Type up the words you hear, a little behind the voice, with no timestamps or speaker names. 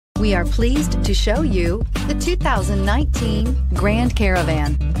We are pleased to show you the 2019 Grand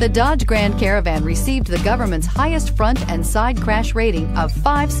Caravan. The Dodge Grand Caravan received the government's highest front and side crash rating of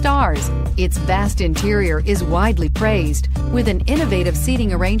 5 stars. Its vast interior is widely praised, with an innovative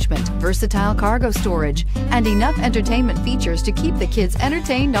seating arrangement, versatile cargo storage, and enough entertainment features to keep the kids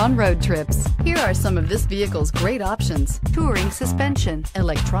entertained on road trips. Here are some of this vehicle's great options: touring suspension,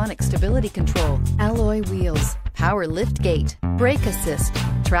 electronic stability control, alloy wheels, power lift gate, brake assist,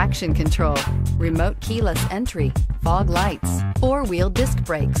 traction control, remote keyless entry, fog lights, 4-wheel disc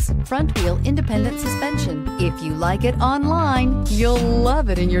brakes, front wheel independent suspension. If you like it online, you'll love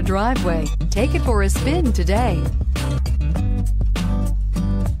it in your driveway. Take it for a spin today.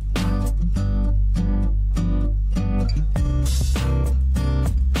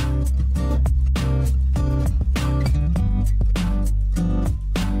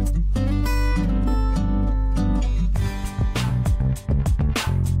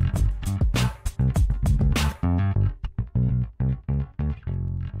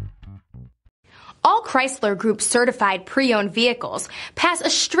 All Chrysler Group certified pre-owned vehicles pass a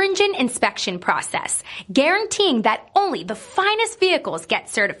stringent inspection process, guaranteeing that only the finest vehicles get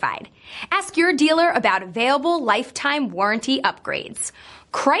certified. Ask your dealer about available lifetime warranty upgrades.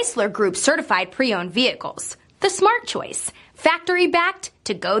 Chrysler Group certified pre-owned vehicles, the smart choice, factory backed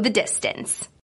to go the distance.